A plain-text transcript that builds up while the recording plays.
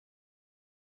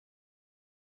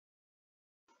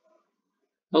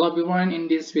Hello everyone, in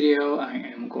this video I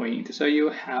am going to show you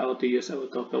how to use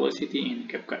auto velocity in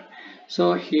CapCut.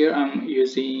 So here I'm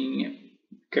using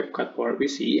CapCut for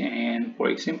PC, and for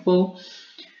example,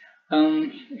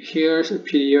 here's a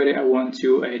video that I want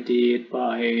to edit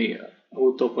by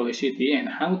auto velocity, and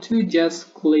how to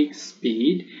just click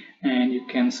speed and you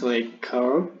can select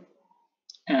curve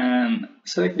and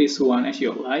select this one as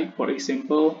you like, for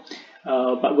example.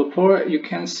 But before, you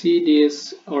can see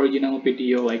this original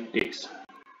video like this.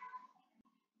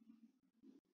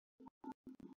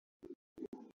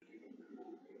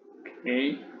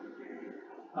 Okay,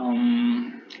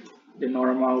 um, the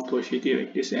normal velocity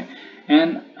like this,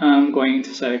 and I'm going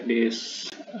to select this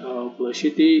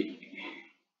velocity,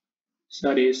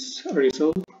 so this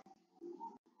result.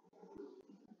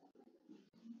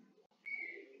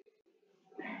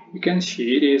 You can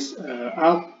see this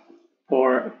up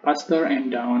for faster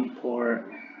and down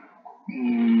for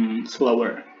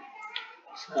slower.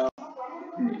 So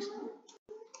this.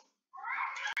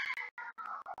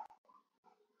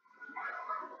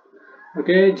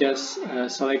 Okay, just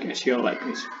select as you like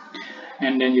this,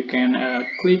 and then you can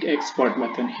click export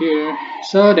button here.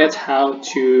 So that's how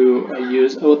to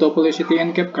use auto velocity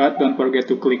in CapCut. Don't forget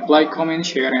to click like, comment,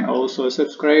 share, and also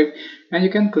subscribe, and you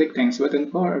can click thanks button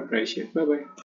for appreciate. Bye bye.